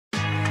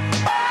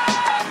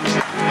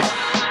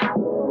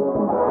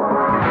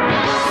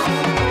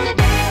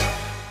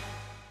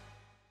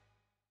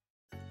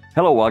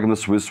Hello, welcome to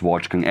Swiss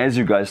Watch King. As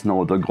you guys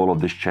know, the goal of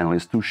this channel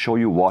is to show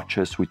you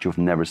watches which you've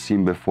never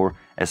seen before,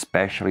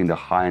 especially in the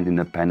high-end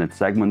independent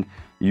segment.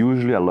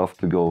 Usually I love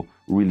to go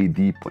really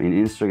deep in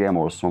Instagram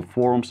or some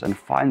forums and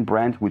find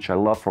brands which I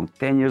love from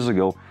 10 years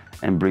ago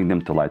and bring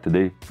them to light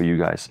today for you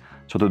guys.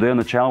 So today on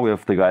the channel we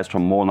have the guys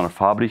from Molnar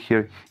Fabry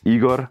here,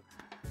 Igor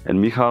and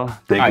Michal.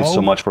 Thank you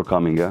so much for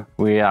coming. Yeah?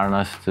 We are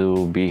nice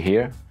to be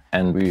here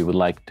and we would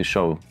like to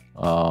show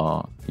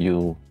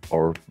you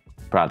our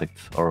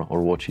products or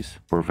watches.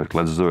 Perfect,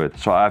 let's do it.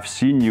 So I've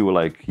seen you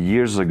like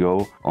years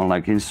ago on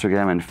like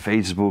Instagram and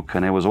Facebook,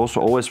 and it was also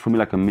always for me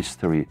like a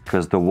mystery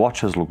because the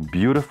watches look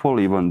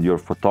beautiful, even your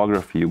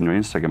photography on your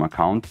Instagram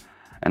account.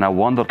 And I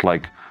wondered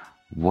like,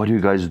 what do you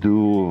guys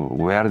do?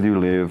 Where do you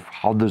live?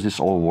 How does this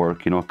all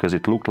work? You know, because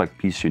it looked like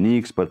piece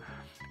uniques,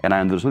 and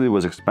I understood it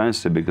was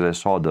expensive because I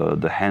saw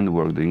the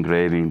handwork, the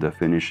engraving, the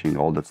finishing,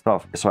 all that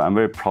stuff. So I'm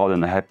very proud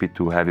and happy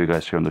to have you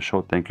guys here on the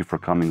show. Thank you for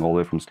coming all the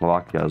way from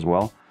Slovakia as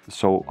well.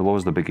 So what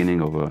was the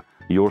beginning of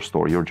your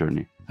story, your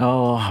journey?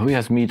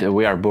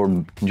 We are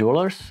born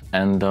jewelers,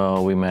 and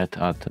we met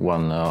at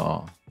one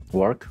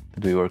work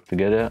that we work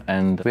together,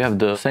 and we have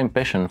the same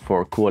passion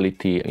for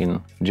quality in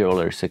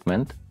jewelry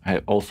segment. I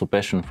have also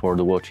passion for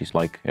the watches,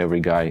 like every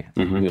guy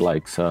who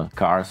likes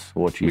cars,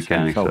 watches,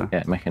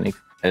 mechanics.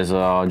 Mechanics. As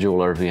a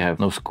jeweler, we have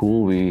no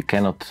school. We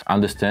cannot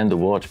understand the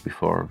watch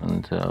before,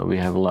 and we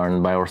have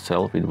learned by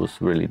ourselves. It was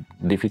really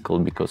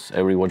difficult because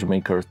every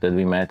watchmaker that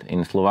we met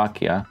in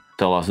Slovakia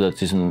tell us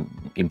that it's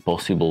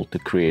impossible to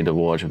create a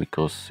watch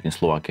because in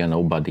Slovakia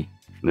nobody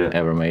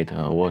ever made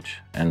a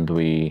watch, and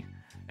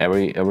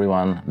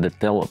everyone that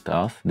told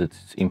us that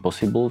it's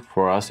impossible,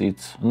 for us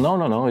it's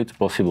no, it's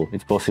possible,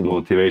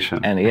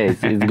 Motivation. And yeah,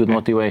 it's good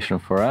motivation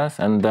for us.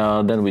 And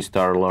then we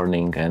start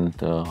learning and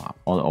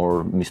on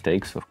our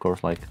mistakes, of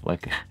course,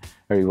 like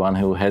everyone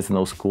who has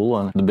no school.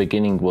 And the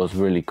beginning was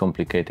really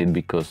complicated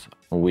because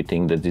we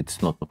think that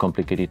it's not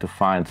complicated to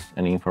find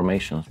any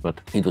information, but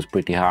it was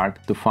pretty hard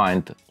to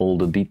find all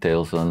the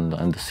details and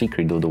the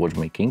secret of the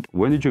watchmaking.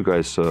 When did you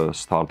guys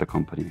start the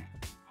company?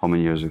 How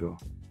many years ago?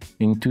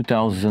 In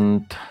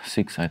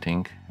 2006, I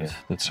think. Yes,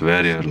 that's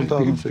very early.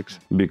 2006.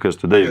 Because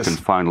today you can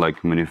find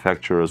like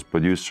manufacturers,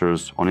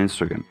 producers on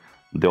Instagram.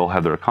 They all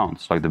have their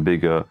accounts, like the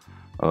big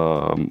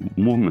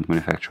movement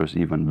manufacturers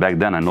even. Back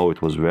then I know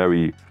it was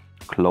very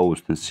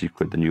closed and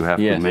secret, and you have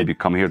to maybe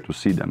come here to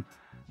see them.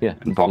 Yeah,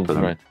 and talk to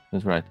them. Right.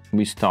 That's right.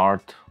 We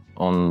start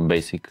on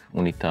basic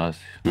unitas,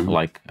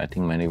 like I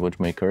think many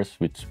watchmakers,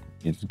 which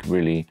is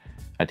really,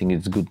 I think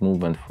it's good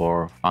movement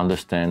for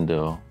understand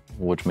the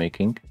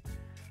watchmaking.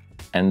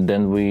 And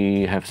then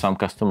we have some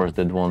customers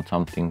that want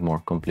something more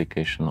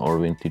complication or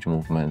vintage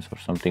movements or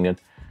something that,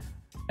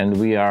 and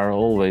we are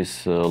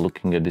always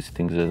looking at these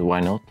things that why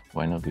not?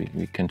 Why not?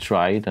 We can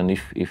try it, and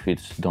if it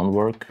don't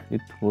work,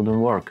 it wouldn't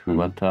work.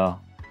 But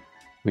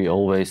we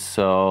always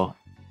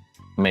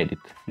made it.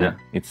 Yeah.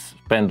 It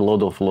spent a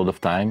lot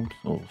of time.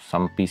 So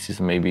some pieces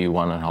maybe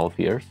 1.5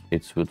 years.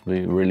 It would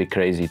be really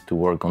crazy to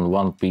work on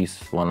one piece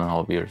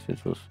 1.5 years.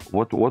 It was.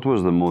 What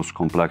was the most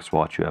complex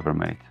watch you ever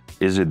made?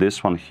 Is it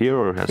this one here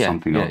or has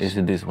something else? Yeah, is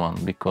it this one?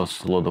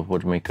 Because a lot of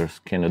watchmakers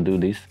cannot do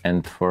this.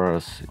 And for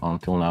us,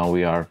 until now,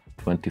 we are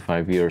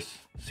 25 years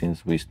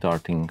since we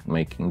starting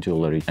making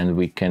jewelry, and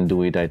we can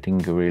do it, I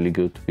think, really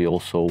good. We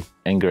also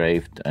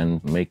engraved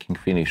and making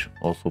finish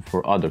also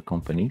for other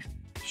companies.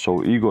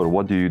 So Igor,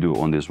 what do you do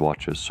on these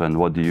watches, and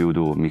what do you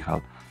do,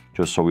 Michal?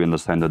 Just so we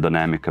understand the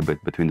dynamic a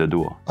bit between the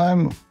duo.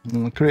 I'm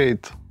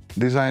create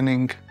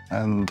designing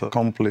and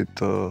complete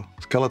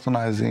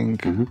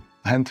skeletonizing,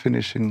 hand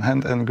finishing,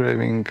 hand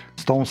engraving,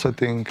 stone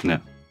setting. Yeah.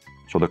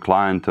 So the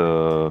client,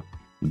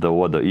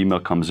 the email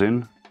comes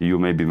in, you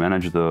maybe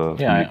manage the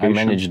communication? I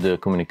manage the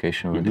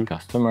communication with the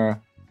customer.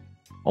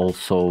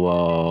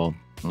 Also,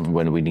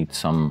 when we need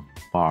some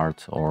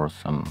parts or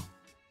some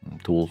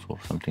tools or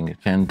something.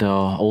 And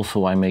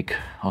also I make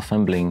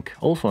assembling,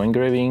 also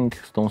engraving,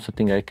 stone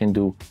setting I can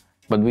do.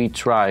 But we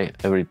try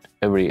every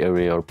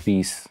area or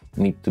piece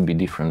need to be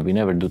different. We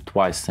never do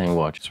twice same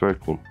watch. It's very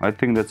cool. I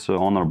think that's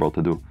honorable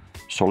to do.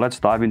 So let's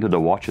dive into the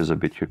watches a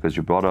bit here, because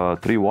you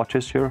brought 3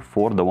 watches here,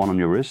 4, the one on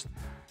your wrist,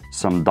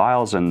 some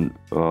dials and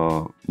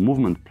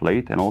movement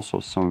plate, and also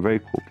some very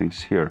cool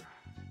things here.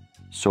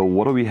 So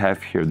what do we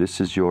have here? This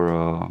is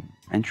your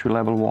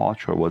entry-level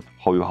watch, or what?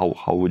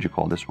 How would you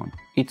call this one?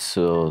 It's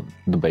the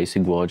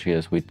basic watch,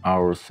 yes, with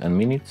hours and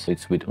minutes.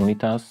 It's with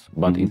unitas,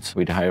 but it's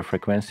with higher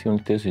frequency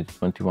unitas. It's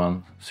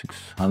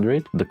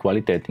 21600. The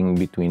quality, I think,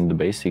 between the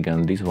basic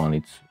and this one,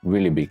 it's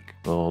really big.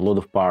 So a lot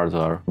of parts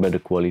are better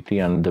quality,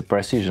 and the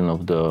precision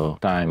of the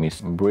time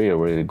is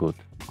really good.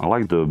 I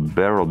like the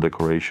barrel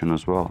decoration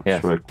as well. Yes.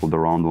 It's very cool, the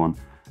round one.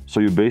 So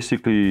you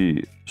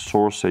basically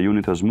source a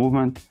unitas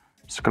movement,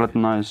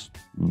 skeletonize,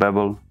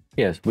 bevel.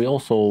 Yes, we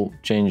also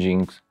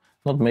changing,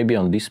 not maybe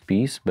on this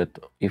piece, but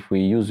if we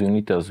use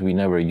unitas, we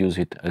never use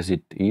it as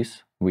it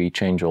is. We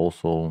change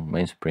also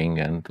mainspring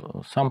and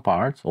some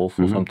parts,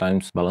 also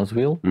sometimes balance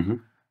wheel,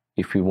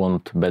 if we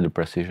want better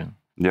precision.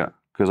 Yeah,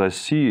 because I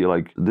see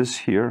like this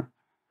here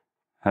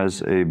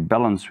has a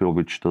balance wheel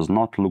which does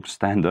not look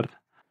standard.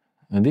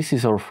 And this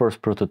is our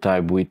first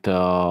prototype with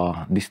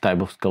this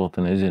type of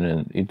skeletonization,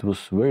 and it was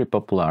very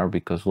popular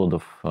because a lot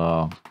of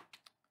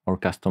our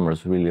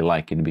customers really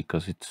like it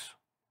because it's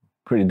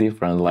pretty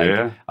different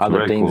like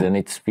other things, cool. And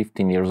it's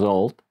 15 years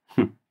old.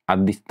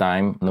 At this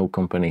time, no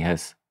company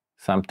has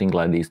something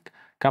like this.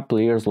 Couple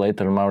of years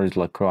later, Maurice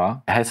Lacroix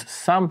has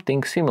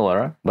something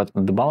similar, but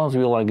the balance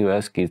wheel, like you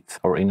ask, it's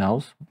our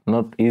in-house.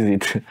 Not easy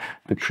to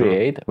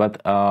create,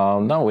 but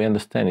now we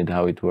understand it,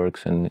 how it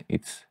works, and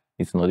it's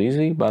not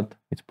easy, but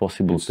it's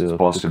possible to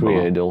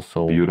create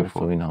also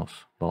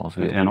in-house balance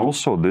wheel. And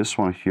also this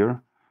one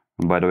here.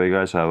 By the way,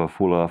 guys, I have a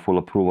full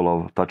approval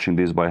of touching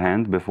this by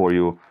hand before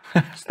you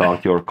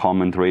start your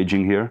comment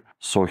raging here.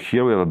 So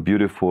here we have a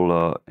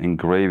beautiful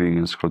engraving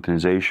and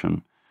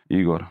skeletonization.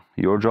 Igor,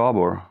 your job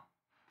or?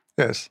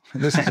 Yes,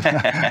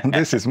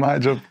 this is my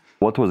job.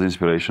 What was the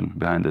inspiration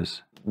behind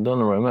this? Don't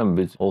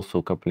remember, it's also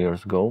a couple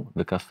years ago.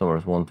 The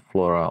customers want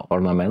floral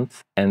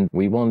ornaments, and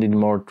we wanted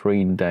more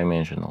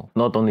three-dimensional,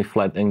 not only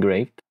flat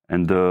engraved.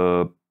 And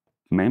the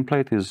main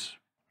plate is?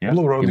 Yeah.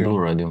 Blue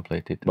rhodium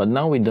plated. But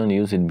now we don't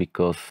use it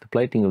because the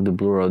plating of the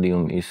blue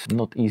rhodium is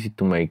not easy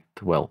to make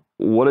well.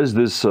 What is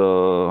this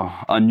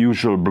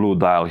unusual blue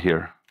dial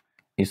here?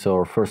 It's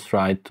our first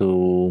try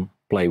to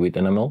play with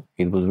enamel.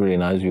 It was really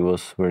nice. We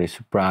was very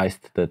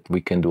surprised that we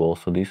can do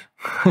also this.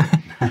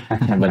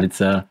 But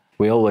it's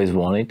we always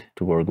wanted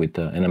to work with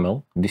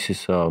enamel. This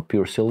is a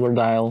pure silver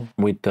dial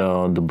with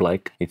the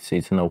black.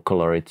 It's no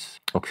color. It's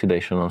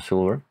oxidation on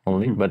silver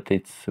only, but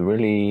it's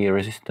really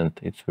resistant.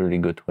 It's really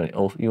good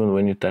even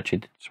when you touch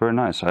it. It's very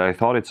nice. I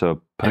thought it's a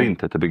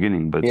print at the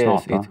beginning, but it's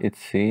not. Yes,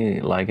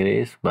 it's like it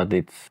is, but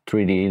it's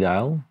 3D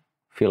dial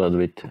filled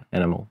with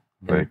enamel.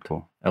 Very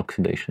cool.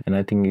 Oxidation, and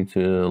I think it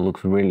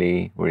looks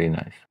really, really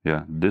nice.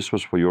 Yeah, this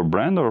was for your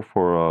brand or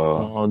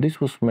for? This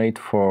was made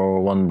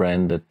for one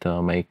brand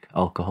that make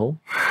alcohol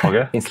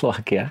in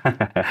Slovakia,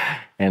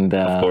 and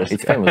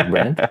it's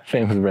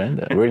famous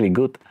brand, really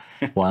good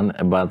one.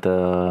 But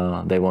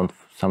they want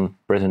some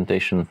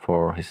presentation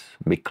for his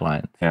big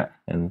client. Yeah,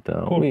 and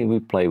cool. we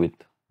play with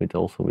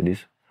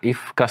this.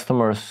 If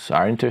customers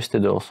are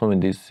interested also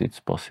in this, it's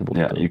possible.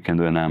 Yeah, you can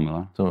do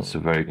enamel. So it's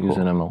very cool. Use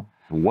enamel.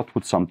 What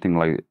would something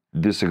like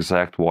this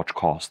exact watch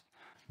cost?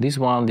 This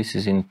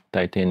is in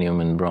titanium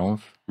and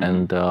bronze,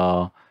 and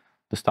the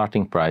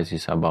starting price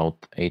is about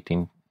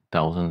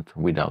 18,000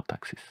 without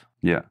taxes.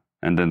 Yeah,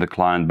 and then the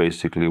client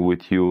basically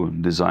with you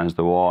designs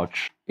the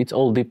watch. It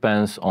all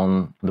depends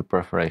on the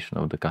preparation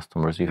of the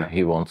customers. If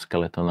he wants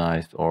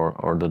skeletonized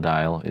or the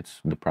dial,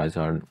 the prices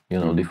are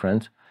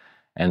different,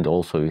 and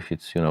also if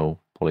it's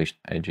polished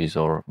edges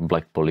or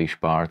black polish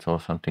parts or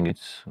something,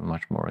 it's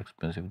much more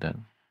expensive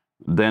then.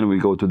 Then we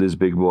go to this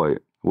big boy,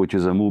 which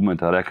is a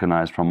movement I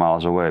recognize from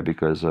miles away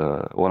because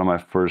one of my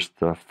first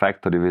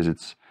factory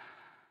visits,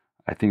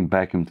 I think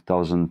back in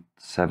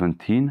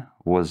 2017,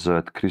 was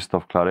at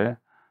Christophe Claret,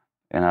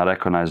 and I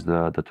recognized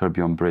the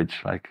tourbillon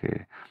bridge. Like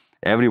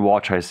every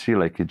watch I see,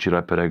 like a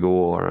Girard-Perregaux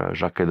or a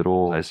Jacques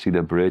Edreau, I see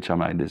the bridge,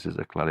 I'm like, this is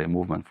a Claret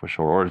movement for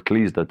sure, or at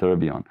least the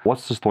tourbillon.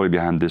 What's the story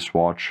behind this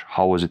watch?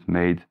 How was it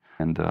made?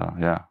 And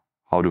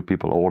how do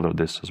people order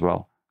this as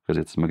well? Because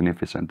it's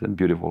magnificent and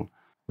beautiful.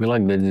 We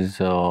like that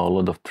there's a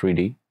lot of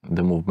 3D.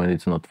 The movement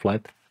is not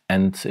flat.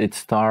 And it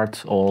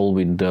starts all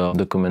with the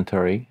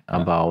documentary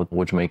about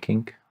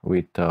watchmaking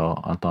with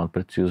Antoine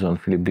Précieux and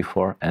Philippe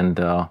Dufour. And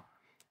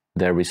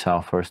there we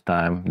saw first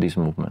time this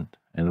movement.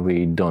 And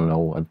we don't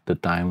know at the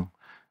time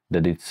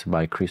that it's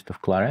by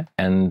Christophe Claret.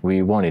 And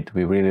we want it.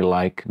 We really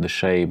like the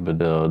shape,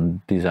 the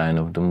design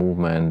of the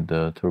movement,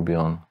 the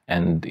tourbillon.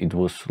 And it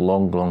was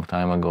long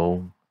time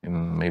ago,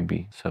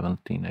 maybe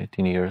 17,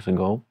 18 years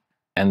ago.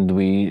 And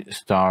we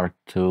start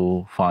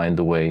to find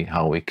a way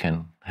how we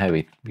can have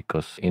it,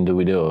 because in the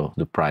video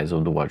the price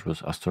of the watch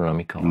was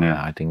astronomical. Yeah.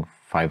 I think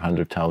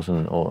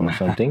 500,000 or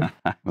something.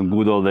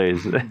 Good old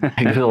days.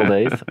 Good old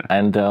days.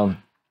 And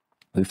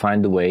we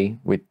find a way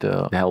with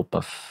help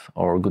of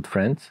our good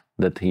friends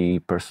that he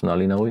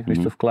personally knows,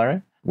 Christophe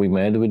Claret. We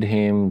met with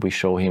him, we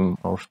show him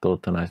our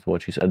skeletonized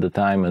watches at the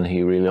time, and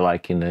he really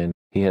liked it. And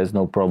he has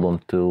no problem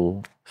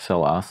to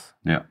sell us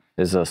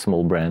as a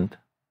small brand.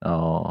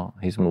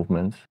 His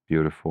movements.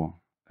 Beautiful.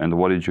 And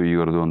what did you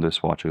do on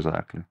this watch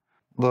exactly?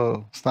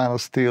 The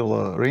stainless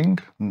steel ring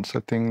and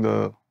setting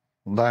the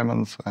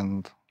diamonds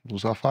and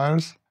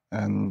sapphires.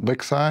 And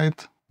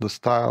backside, the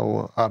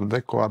style Art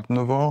Deco, Art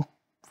Nouveau.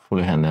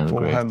 Fully hand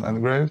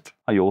engraved.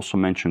 I also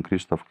mentioned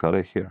Christophe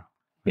Claret here.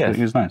 Yes.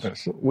 It's nice.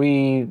 Yes.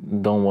 We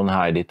don't want to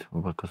hide it,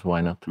 because why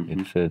not?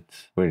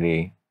 It's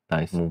really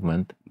nice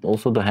movement.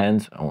 Also the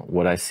hands,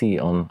 what I see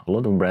on a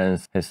lot of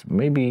brands has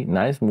maybe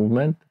nice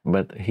movement,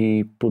 but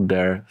he put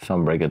there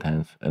some bracket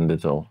hands, and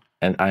that's all.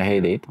 And I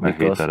hate it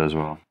because I hate that as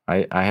well.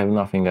 I have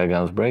nothing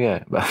against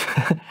bracket,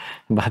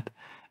 but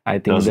I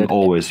think doesn't that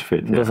always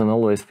fit. It doesn't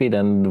always fit,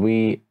 and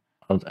we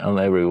on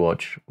every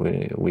watch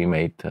we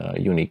made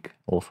unique.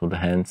 Also the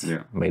hands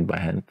made by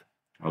hand.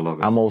 I love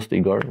it. Almost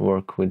Igor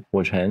work with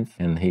watch hands,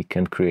 and he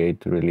can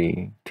create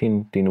really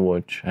thin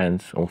watch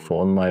hands. Also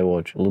on my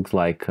watch, looks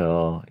like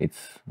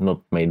it's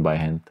not made by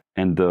hand.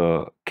 And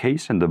the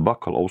case and the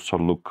buckle also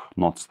look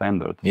not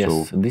standard.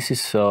 Yes, So this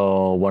is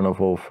one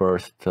of our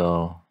first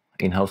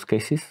in-house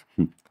cases.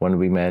 When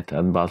we met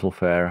at Basel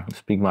Fair,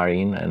 Speak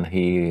Marine, and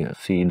he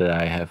see that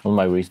I have on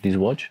my wrist this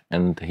watch,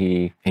 and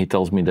he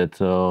tells me that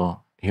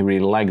he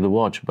really liked the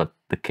watch, but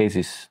the case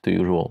is the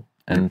usual.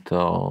 And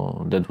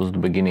that was the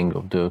beginning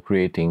of the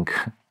creating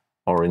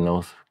our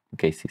in-house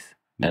cases.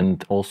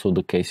 And also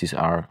the cases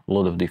are a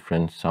lot of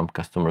different. Some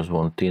customers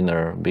want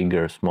thinner,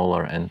 bigger,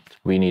 smaller, and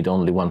we need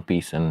only one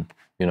piece, and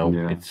you know,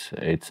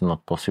 it's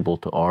not possible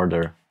to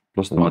order.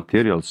 plus the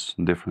materials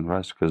different,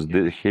 right? Because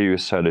here you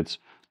said it's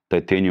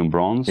titanium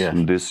bronze,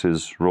 and this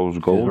is rose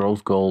gold.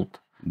 Rose gold.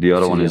 The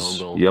other one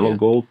is yellow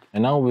gold.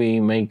 And now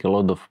we make a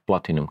lot of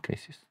platinum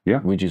cases,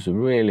 which is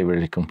really,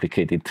 really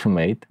complicated to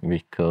make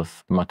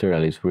because the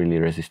material is really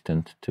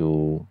resistant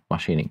to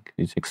machining.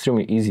 It's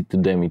extremely easy to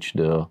damage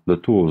the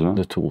tools, huh?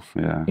 The tools.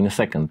 Yeah. In a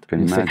second.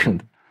 Can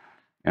imagine.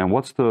 And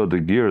what's the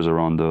gears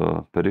around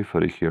the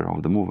periphery here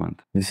of the movement?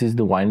 This is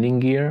the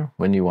winding gear.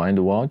 When you wind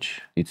the watch,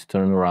 it's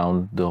turned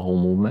around the whole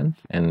movement,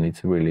 and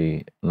it's a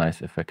really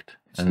nice effect.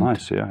 It's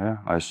nice, yeah.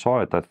 I saw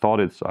it. I thought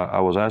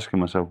I was asking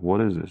myself, what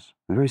is this?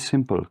 Very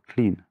simple,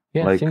 clean.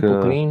 Yeah, like,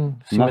 simple,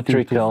 clean,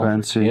 symmetrical.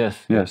 Fancy.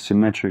 Yes. Yeah,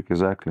 symmetric,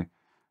 exactly.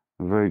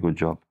 Very good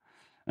job.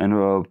 And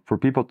for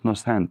people to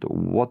understand,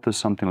 what does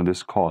something like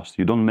this cost?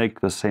 You don't make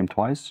the same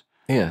twice?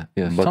 Yeah.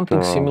 But,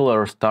 something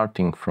similar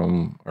starting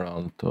from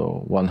around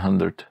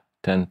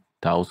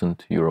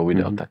 110,000 euro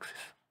without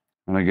taxes.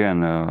 And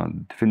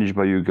again, finished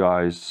by you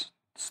guys,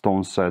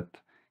 stone set,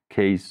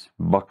 case,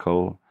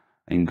 buckle,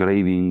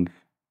 engraving,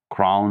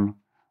 crown,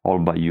 all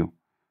by you.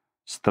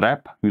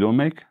 Strap, you don't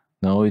make?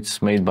 No,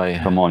 it's made by...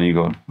 Come on,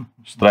 Igor.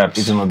 Straps.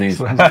 It's not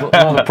easy.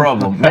 Not a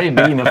problem.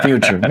 Maybe in the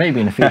future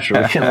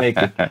we can make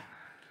it.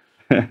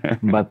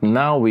 But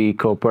now we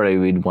cooperate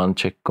with one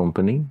Czech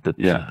company that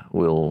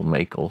will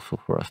make also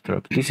for us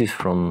straps. This is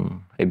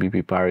from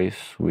ABP Paris.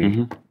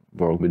 We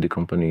work with the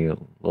company a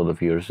lot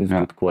of years. It's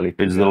good quality.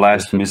 It's the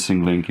last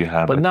missing link you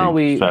have. But now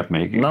strap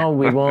making. Now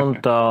we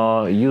won't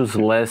use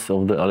less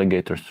of the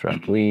alligator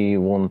strap. We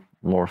want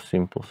more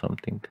simple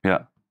something.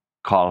 Yeah,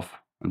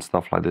 calf and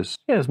stuff like this.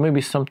 Yes,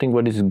 maybe something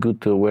what is good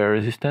to wear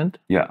resistant.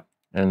 Yeah,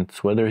 and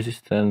sweat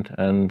resistant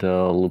and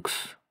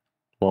looks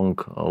a long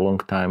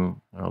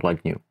time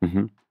like new.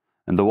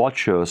 And the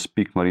watch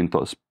Speak Marine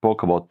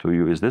spoke about to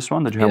you is this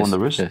one that you have on the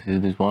wrist? Yes,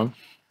 is this one.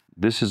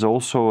 This is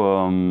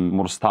also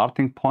more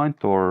starting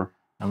point, or?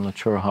 I'm not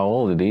sure how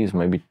old it is,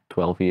 maybe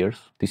 12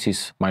 years. This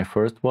is my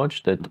first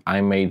watch that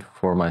I made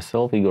for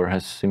myself. Igor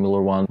has a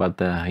similar one, but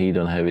he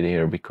don't have it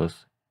here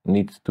because it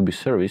needs to be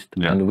serviced.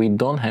 And we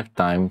don't have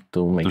time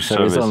to make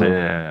service on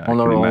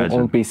our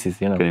own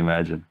pieces. You know. Can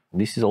imagine.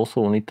 This is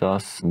also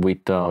Unitas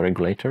with a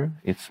regulator.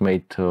 It's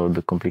made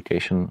the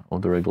complication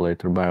of the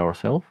regulator by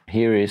ourselves.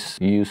 Here is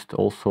used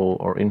also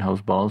our in-house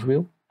balance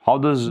wheel. How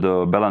does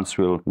the balance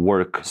wheel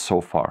work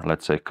so far,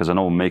 let's say? Because I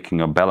know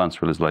making a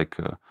balance wheel is like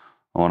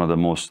one of the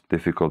most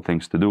difficult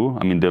things to do.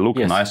 I mean, they look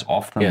nice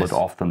often, but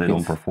often they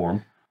don't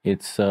perform.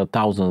 It's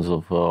thousands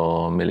of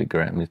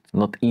milligrams. It's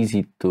not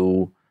easy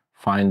to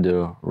find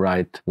the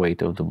right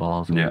weight of the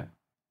balance wheel. Yeah.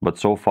 But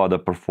so far the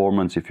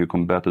performance, if you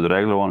compare to the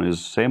regular one,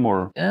 is same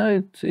or? Yeah,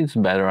 it's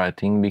better, I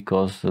think,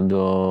 because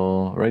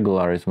the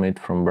regular is made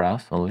from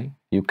brass only.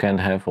 You can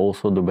have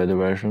also the better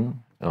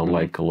version.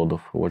 Like a lot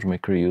of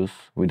watchmakers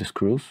use with the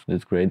screws.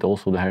 It's great.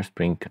 Also the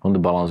hairspring on the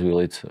balance wheel,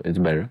 it's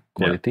better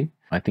quality.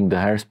 I think the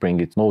hairspring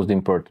is most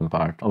important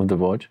part of the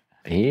watch.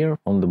 Here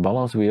on the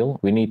balance wheel,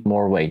 we need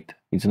more weight.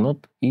 It's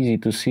not easy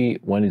to see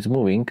when it's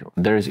moving.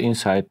 There is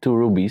inside 2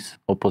 rubies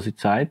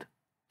opposite side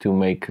to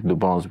make the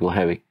balance wheel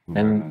heavy.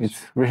 And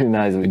it's really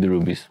nice with the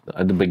rubies.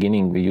 At the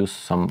beginning, we use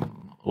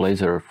some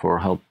laser for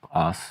help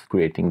us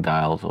creating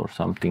dials or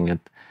something.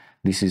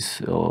 This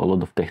is a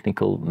lot of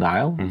technical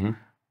dial.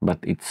 But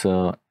it's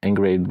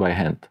engraved by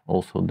hand,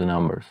 also the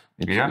numbers.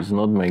 It's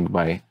not made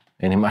by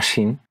any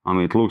machine. I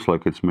mean, it looks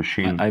like it's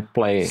machine I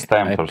play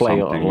stamped or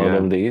something. A lot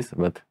of these,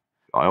 but...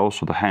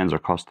 Also, the hands are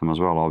custom as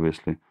well,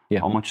 obviously.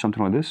 Yeah. How much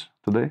something like this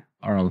today?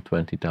 Around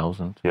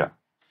 20,000. Yeah.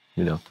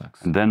 Without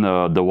tax. And then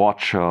the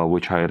watch,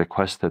 which I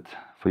requested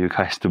for you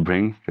guys to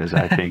bring, because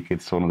I think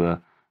it's one of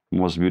the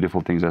most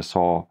beautiful things I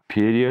saw,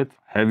 period.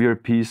 Heavier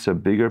piece, a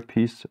bigger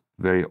piece,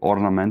 very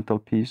ornamental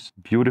piece,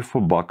 beautiful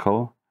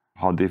buckle.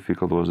 How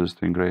difficult was this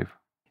to engrave?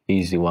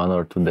 Easy, 1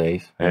 or 2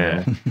 days.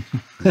 Yeah.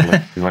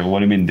 It's like, what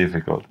do you mean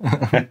difficult?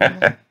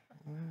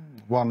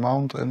 1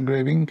 month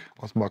engraving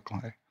was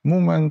buckle.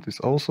 Movement is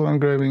also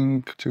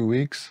engraving, 2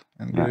 weeks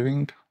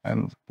engraving,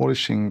 and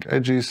polishing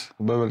edges,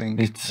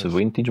 beveling. It's a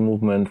vintage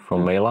movement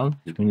from Milan,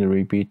 in the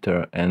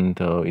repeater, and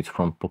it's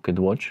from pocket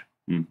watch.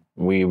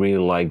 We really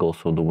like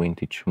also the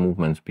vintage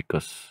movements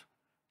because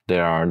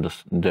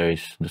there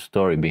is the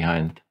story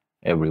behind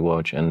every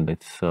watch, and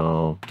it's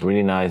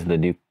really nice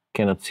that you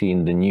cannot see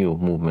in the new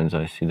movements.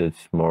 I see that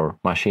it's more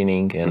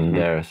machining and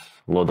there's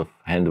a lot of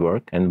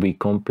handwork, and we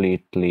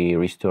completely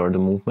restore the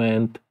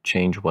movement,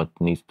 change what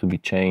needs to be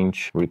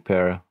changed,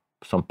 repair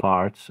some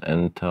parts,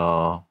 and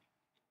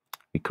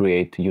we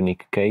create a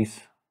unique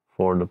case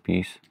for the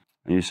piece.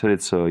 And you said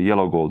it's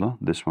yellow gold, huh?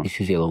 This one?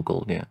 This is yellow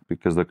gold, yeah.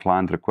 Because the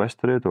client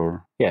requested it,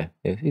 or? Yeah,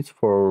 it's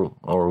for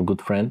our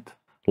good friend.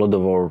 A lot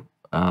of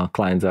our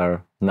clients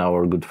are now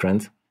our good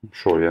friends.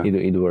 Sure, yeah.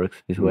 It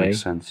works this way.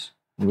 Makes sense.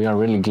 We are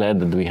really glad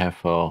that we have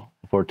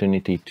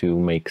opportunity to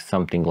make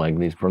something like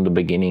this. From the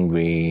beginning,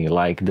 we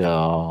like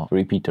the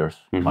repeaters.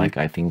 Like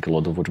I think a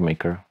lot of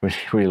watchmakers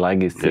really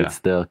like it. It's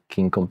the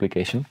king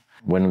complication.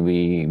 When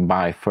we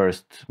buy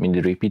first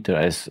the repeater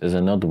as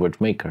another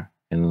watchmaker,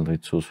 and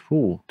it was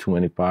full, too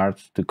many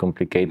parts, too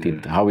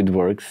complicated, how it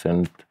works,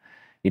 and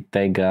it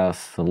takes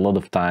us a lot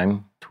of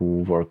time to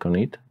work on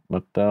it.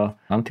 But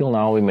until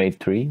now, we made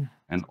 3.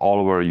 And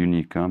all were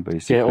unique, huh,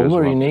 basically? Yeah, all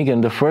were unique.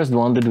 And the first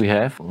one that we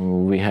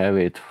have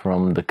it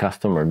from the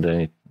customer.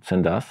 They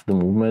send us the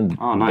movement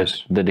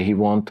that he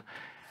want,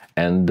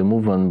 and the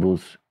movement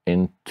was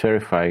in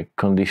terrified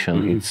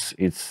condition.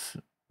 It's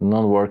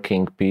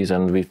non-working piece,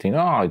 and we think,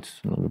 oh,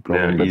 it's not a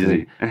problem. But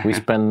easy. we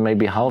spent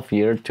maybe half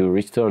year to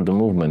restore the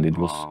movement. It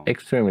was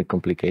extremely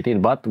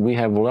complicated, but we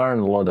have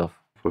learned a lot of.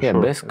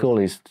 Best call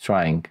is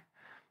trying,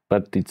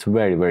 but it's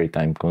very, very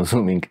time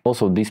consuming.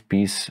 Also, this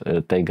piece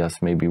take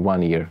us maybe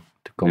 1 year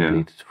to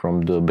complete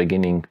from the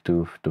beginning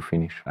to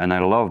finish. And I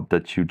love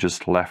that you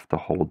just left the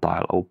whole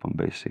dial open,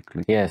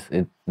 basically. Yes,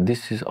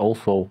 this is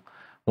also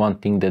one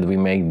thing that we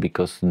make,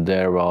 because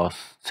there was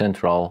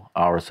central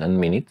hours and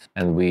minutes,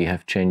 and we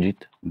have changed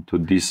it to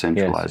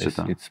decentralize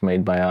it. It's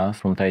made by us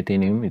from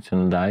titanium. It's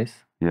on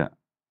dice. Yeah,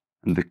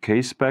 and the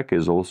case pack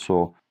is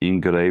also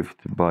engraved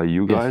by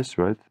you guys,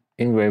 right?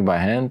 Engraved by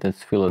hand.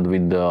 It's filled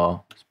with the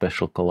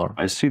special color.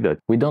 I see that.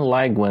 We don't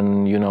like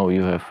when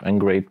you have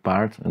engraved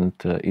part and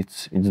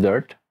it's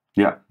dirt.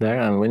 Yeah. There,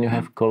 and when you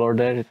have color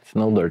there, it's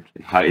no dirt.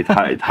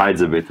 It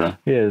hides a bit, huh?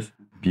 Yes.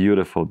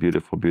 Beautiful,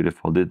 beautiful,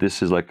 beautiful.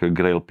 This is like a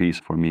grail piece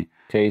for me.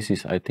 Case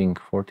is, I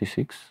think,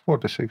 46.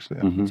 46,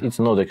 yeah. It's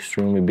not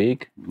extremely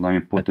big. Let me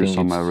put this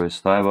on my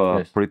wrist. I have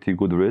a pretty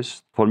good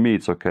wrist. For me,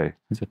 it's okay.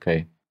 It's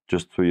okay.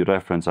 Just for your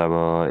reference, I have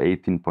a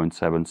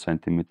 18.7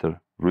 centimeter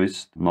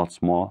wrist, not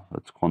small.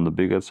 It's on the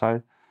bigger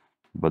side.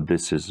 But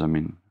this is, I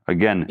mean,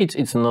 again...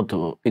 It's not,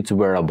 it's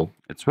wearable.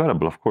 It's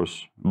wearable, of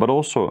course. But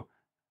also,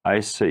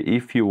 I say,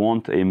 if you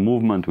want a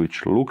movement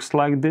which looks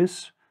like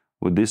this,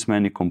 with this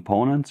many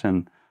components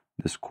and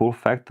this cool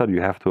factor, you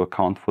have to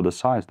account for the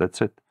size.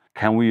 That's it.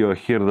 Can we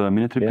hear the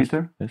minute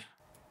repeater? Yes.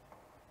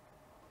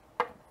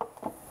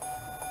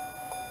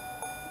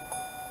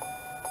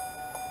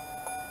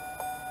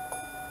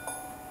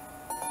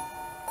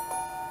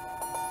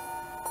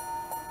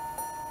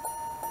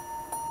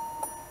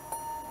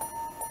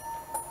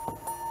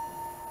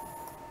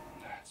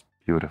 That's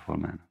beautiful,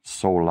 man.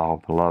 So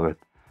loud. I love it.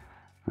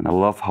 And I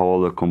love how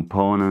all the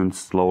components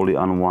slowly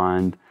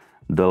unwind.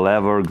 The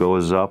lever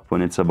goes up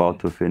when it's about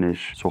to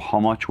finish. So how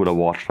much would a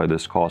watch like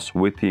this cost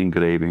with the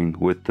engraving,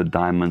 with the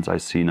diamonds I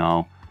see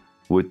now,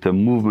 with the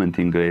movement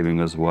engraving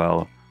as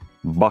well,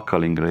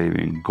 buckle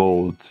engraving,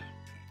 gold?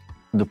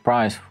 The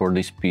price for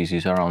this piece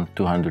is around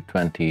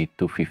 220,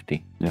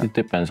 250. Yeah. It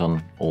depends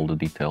on all the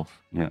details.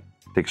 Yeah,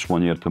 it takes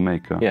 1 year to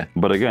make. Yeah.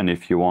 But again,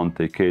 if you want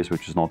a case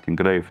which is not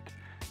engraved,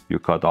 you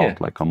cut out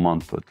like a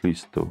month at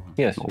least to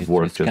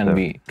work.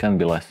 It can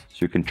be less. So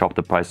you can chop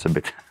the price a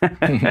bit.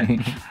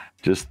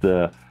 Just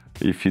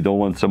if you don't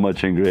want so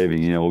much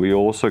engraving, you know, we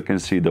also can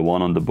see the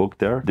one on the book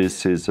there.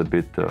 This is a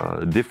bit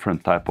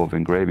different type of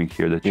engraving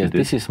here that you did.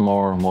 This is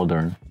more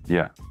modern.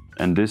 Yeah,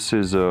 and this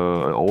is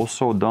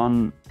also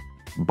done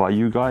by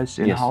you guys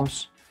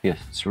in-house? Yes.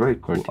 It's very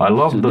cool. I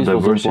love the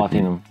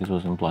diversity. This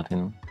was in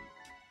platinum.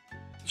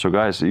 So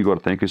guys, Igor,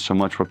 thank you so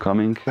much for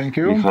coming. Thank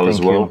you. Michal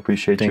as well.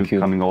 Appreciate you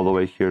coming all the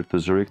way here to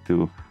Zurich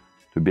to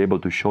be able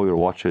to show your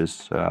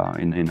watches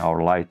in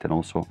our light, and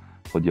also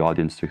for the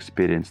audience to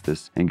experience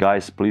this. And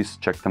guys, please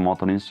check them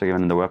out on Instagram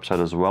and the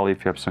website as well.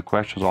 If you have some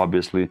questions,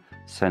 obviously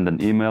send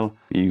an email.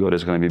 Igor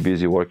is going to be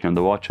busy working on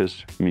the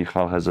watches.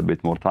 Michal has a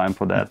bit more time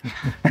for that.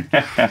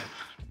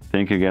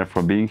 Thank you again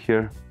for being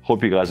here.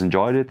 Hope you guys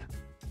enjoyed it,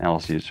 and I'll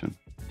see you soon.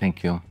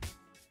 Thank you.